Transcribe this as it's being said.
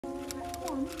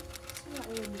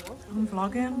I'm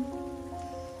vlogging.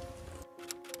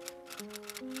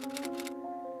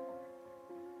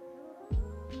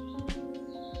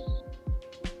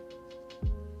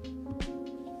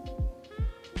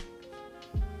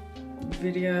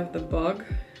 Video of the bug.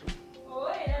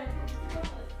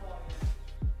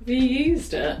 Have you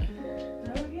used it?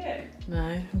 Oh yeah. No,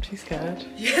 I'm too scared.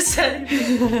 Yes, I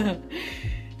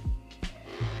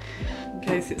In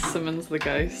case it summons the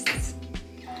ghosts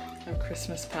of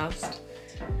Christmas past.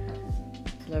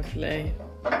 Lovely.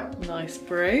 Nice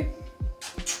brew.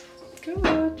 Go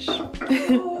watch.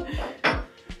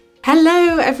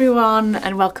 Hello everyone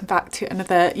and welcome back to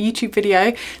another YouTube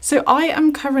video. So I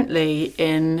am currently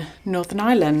in Northern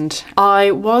Ireland.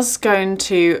 I was going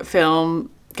to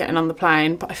film getting on the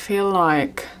plane, but I feel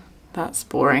like that's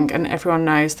boring and everyone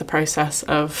knows the process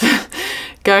of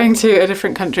going to a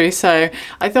different country, so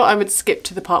I thought I would skip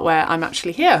to the part where I'm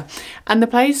actually here. And the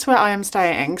place where I am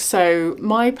staying, so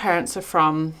my parents are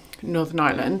from Northern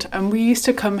Ireland and we used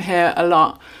to come here a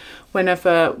lot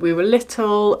whenever we were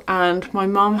little, and my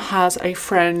mum has a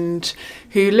friend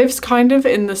who lives kind of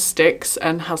in the sticks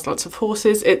and has lots of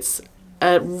horses. It's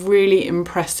a really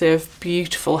impressive,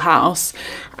 beautiful house,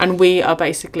 and we are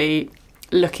basically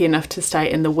lucky enough to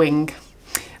stay in the wing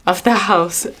of the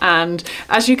house. And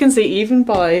as you can see, even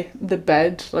by the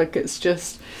bed, like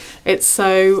it's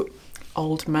so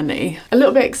old money, a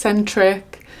little bit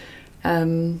eccentric,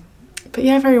 but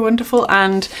yeah, very wonderful.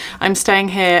 And I'm staying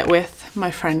here with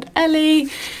my friend Ellie.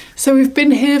 So we've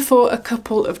been here for a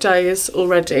couple of days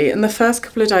already, and the first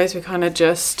couple of days we kind of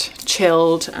just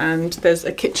chilled, and there's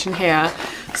a kitchen here,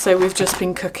 so we've just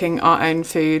been cooking our own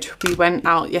food. We went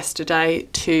out yesterday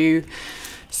to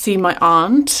see my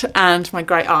aunt and my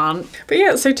great aunt. But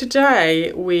yeah, so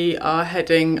today we are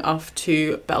heading off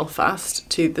to Belfast,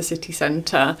 to the city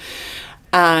centre,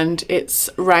 and it's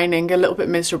raining, a little bit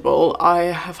miserable. I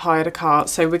have hired a car,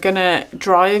 so we're gonna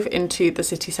drive into the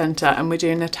city centre and we're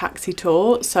doing a taxi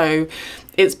tour. So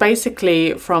it's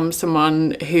basically from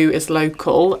someone who is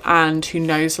local and who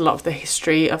knows a lot of the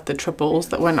history of the troubles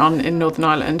that went on in Northern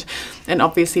Ireland. And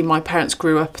obviously my parents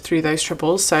grew up through those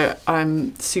troubles, so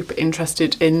I'm super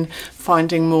interested in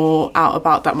finding more out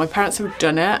about that. My parents have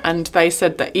done it, and they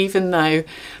said that even though,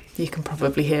 you can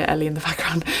probably hear Ellie in the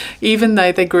background, even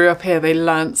though they grew up here, they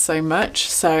learnt so much.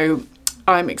 So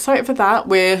I'm excited for that.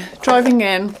 We're driving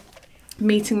in,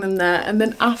 meeting them there, and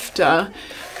then after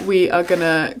we are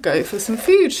gonna go for some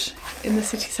food in the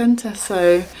city centre,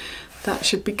 so that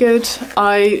should be good.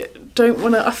 I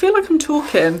feel like I'm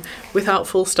talking without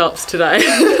full stops today.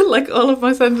 Like all of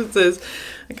my sentences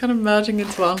are kind of merging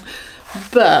into one,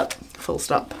 but full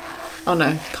stop. Oh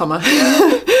no, comma.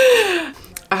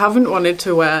 I haven't wanted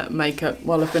to wear makeup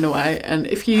while I've been away, and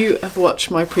if you have watched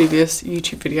my previous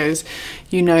YouTube videos,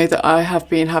 you know that I have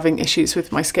been having issues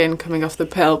with my skin coming off the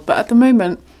pill, but at the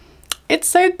moment it's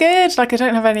so good. Like, I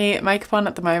don't have any makeup on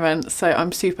at the moment, so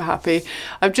I'm super happy.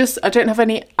 I don't have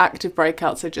any active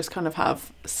breakouts, I just kind of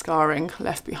have scarring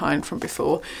left behind from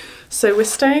before. So we're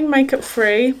staying makeup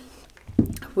free.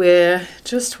 We're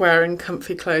just wearing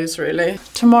comfy clothes really.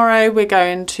 Tomorrow we're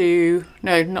going to,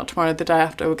 no, not tomorrow, the day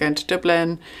after, we're going to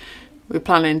Dublin. We're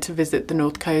planning to visit the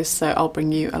North Coast, so I'll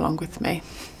bring you along with me.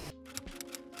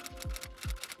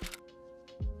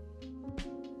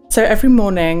 So every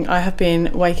morning I have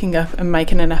been waking up and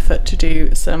making an effort to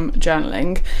do some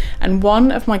journaling, and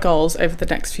one of my goals over the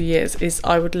next few years is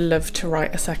I would love to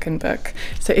write a second book.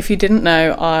 So if you didn't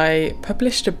know, I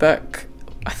published a book,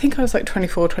 I think I was like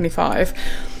 24, 25.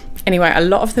 Anyway, a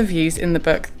lot of the views in the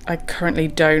book, I currently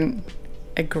don't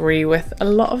agree with a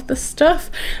lot of the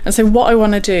stuff. And so what I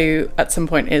want to do at some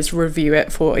point is review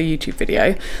it for a YouTube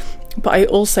video. But I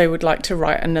also would like to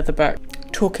write another book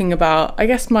talking about, I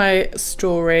guess, my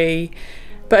story,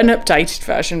 but an updated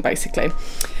version basically.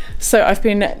 So I've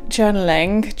been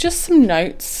journaling, just some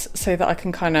notes so that I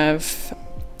can kind of,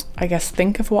 I guess,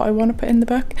 think of what I want to put in the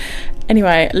book.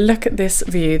 Anyway, look at this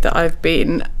view that I've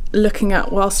been looking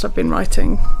at whilst I've been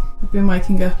writing. I've been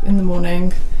waking up in the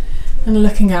morning and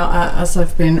looking out at as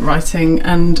I've been writing,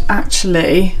 and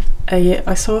actually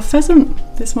I saw a pheasant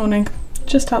this morning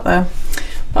just out there,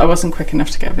 but I wasn't quick enough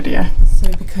to get a video.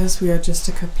 So because we are just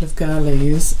a couple of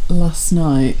girlies, last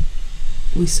night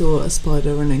we saw a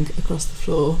spider running across the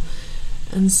floor,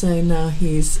 and so now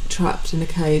he's trapped in a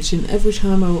cage, and every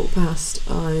time I walk past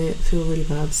I feel really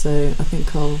bad, so I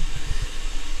think I'll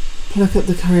pluck up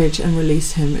the courage and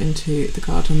release him into the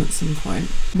garden at some point.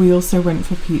 We also went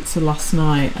for pizza last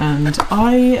night, and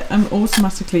I am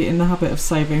automatically in the habit of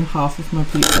saving half of my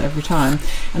pizza every time,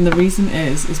 and the reason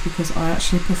is because I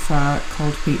actually prefer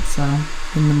cold pizza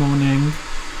in the morning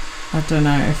I don't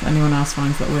know if anyone else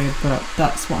finds that weird, but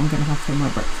that's what I'm going to have for my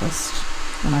breakfast,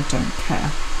 and I don't care.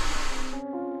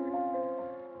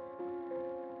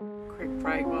 Quick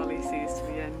break while he sees to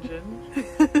the engine.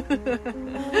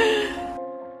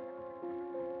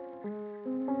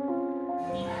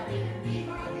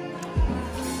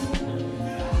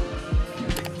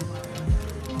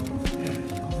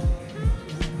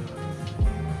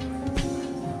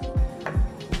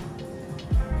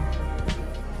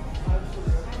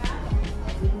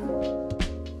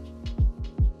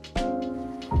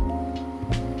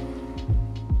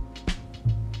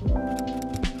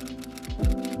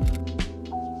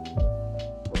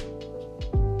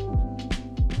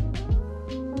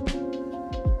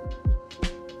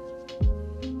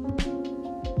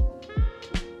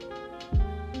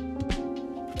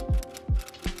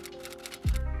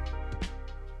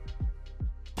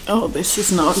 Oh, this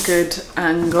is not a good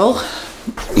angle.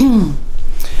 I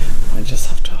just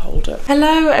have to hold it.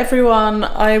 Hello everyone.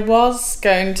 I was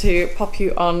going to pop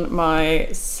you on my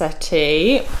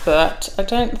settee, but I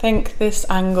don't think this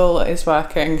angle is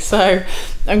working. So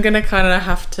I'm gonna kind of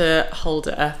have to hold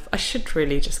it up. I should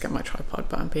really just get my tripod,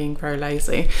 but I'm being very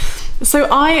lazy. So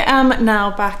I am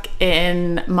now back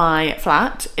in my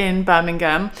flat in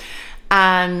Birmingham.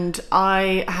 And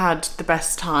I had the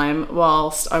best time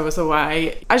whilst I was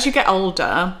away. As you get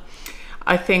older,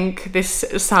 I think this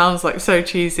sounds like so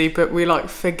cheesy, but we like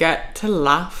forget to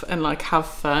laugh and like have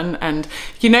fun. And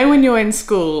you know when you're in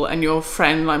school and your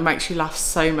friend like makes you laugh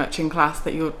so much in class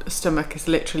that your stomach is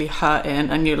literally hurting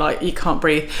and you're like, you can't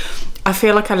breathe. I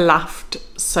feel like I laughed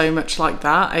so much like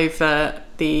that over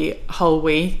the whole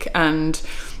week, and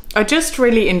I just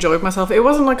really enjoyed myself. It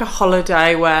wasn't like a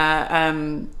holiday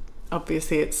where,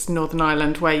 obviously it's Northern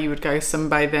Ireland, where you would go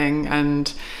sunbathing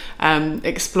and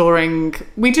exploring.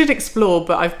 We did explore,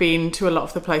 but I've been to a lot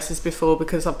of the places before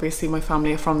because obviously my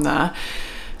family are from there.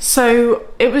 So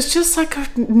it was just like a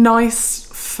nice,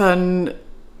 fun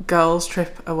girls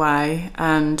trip away,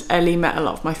 and Ellie met a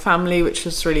lot of my family, which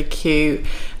was really cute.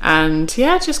 And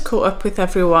yeah, just caught up with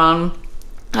everyone.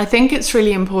 I think it's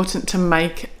really important to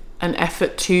make an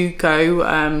effort to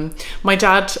go. My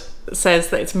dad says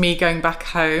that it's me going back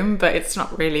home, but it's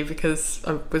not really because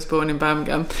I was born in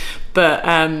Birmingham. But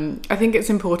I think it's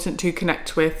important to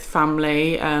connect with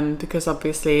family because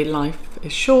obviously life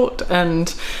is short,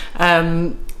 and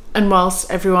whilst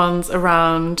everyone's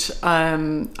around,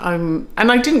 and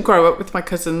I didn't grow up with my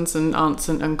cousins and aunts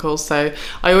and uncles, so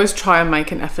I always try and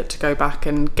make an effort to go back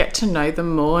and get to know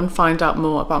them more and find out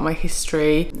more about my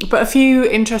history. But a few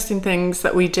interesting things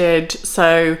that we did.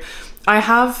 So I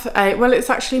have well, it's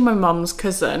actually my mum's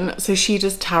cousin, so she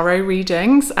does tarot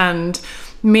readings, and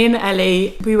me and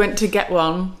Ellie, we went to get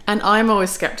one, and I'm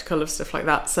always skeptical of stuff like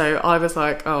that, so I was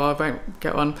like, oh, I won't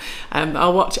get one.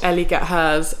 I'll watch Ellie get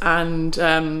hers, and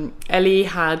Ellie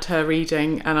had her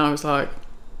reading, and I was like,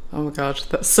 oh my god,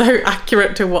 that's so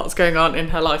accurate to what's going on in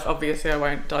her life. Obviously I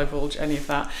won't divulge any of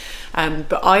that,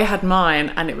 but I had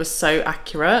mine, and it was so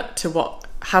accurate to what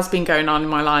has been going on in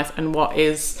my life and what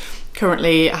is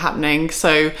currently happening.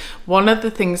 So one of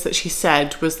the things that she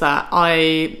said was that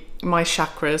my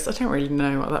chakras, I don't really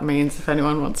know what that means if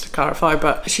anyone wants to clarify,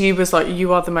 but she was like,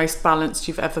 you are the most balanced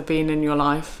you've ever been in your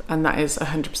life, and that is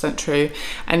 100% true.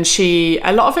 And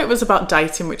a lot of it was about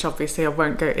dating, which obviously I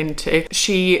won't go into.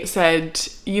 She said,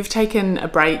 you've taken a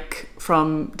break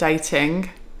from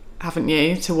dating, haven't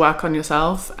you, to work on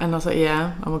yourself? And I was like,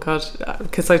 yeah, oh my god,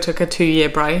 because I took a 2-year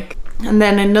break. And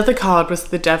then another card was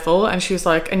the devil, and she was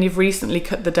like, and you've recently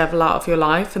cut the devil out of your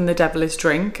life, and the devil is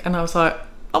drink. And I was like,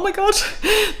 oh my god,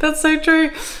 that's so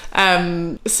true.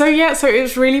 So yeah, so it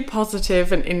was really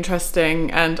positive and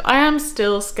interesting, and I am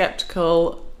still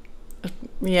skeptical,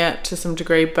 yeah, to some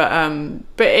degree, but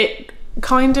it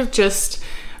kind of just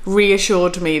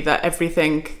reassured me that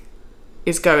everything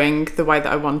is going the way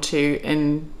that I want to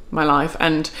in my life.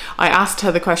 And I asked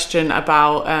her the question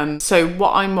about so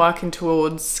what I'm working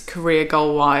towards career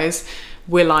goal wise,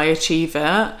 will I achieve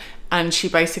it? And she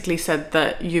basically said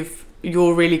that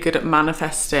you're really good at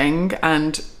manifesting,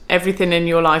 and everything in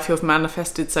your life you've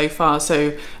manifested so far,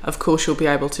 so of course you'll be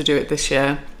able to do it this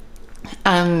year.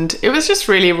 And it was just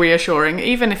really reassuring,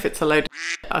 even if it's a load of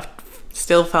shit, I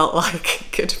still felt like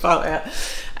good about it.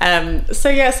 So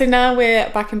yeah, so now we're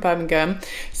back in Birmingham.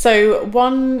 So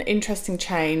one interesting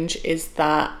change is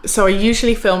that, so I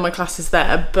usually film my classes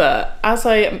there, but as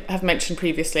I have mentioned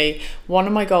previously, one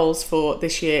of my goals for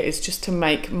this year is just to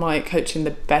make my coaching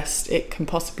the best it can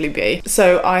possibly be.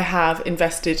 So I have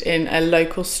invested in a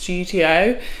local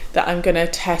studio that I'm going to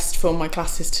test for my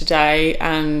classes today,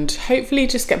 and hopefully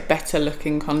just get better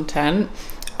looking content.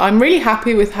 I'm really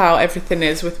happy with how everything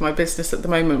is with my business at the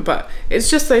moment, but it's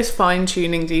just those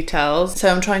fine-tuning details. So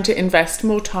I'm trying to invest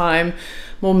more time,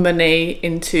 more money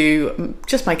into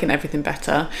just making everything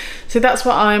better. So that's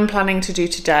what I'm planning to do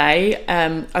today.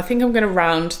 I think I'm going to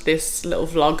round this little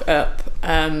vlog up,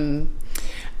 and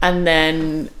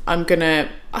then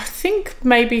I think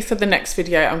maybe for the next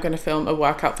video I'm going to film a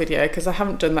workout video, because I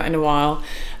haven't done that in a while.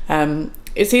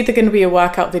 It's either going to be a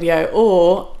workout video,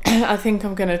 or I think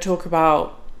I'm going to talk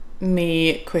about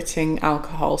me quitting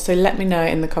alcohol. So let me know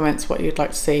in the comments what you'd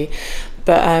like to see.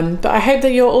 But I hope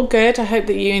that you're all good. I hope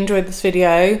that you enjoyed this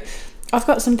video. I've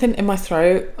got something in my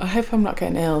throat. I hope I'm not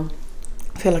getting ill.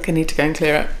 I feel like I need to go and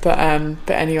clear it. But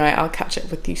anyway, I'll catch up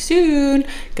with you soon.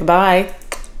 Goodbye.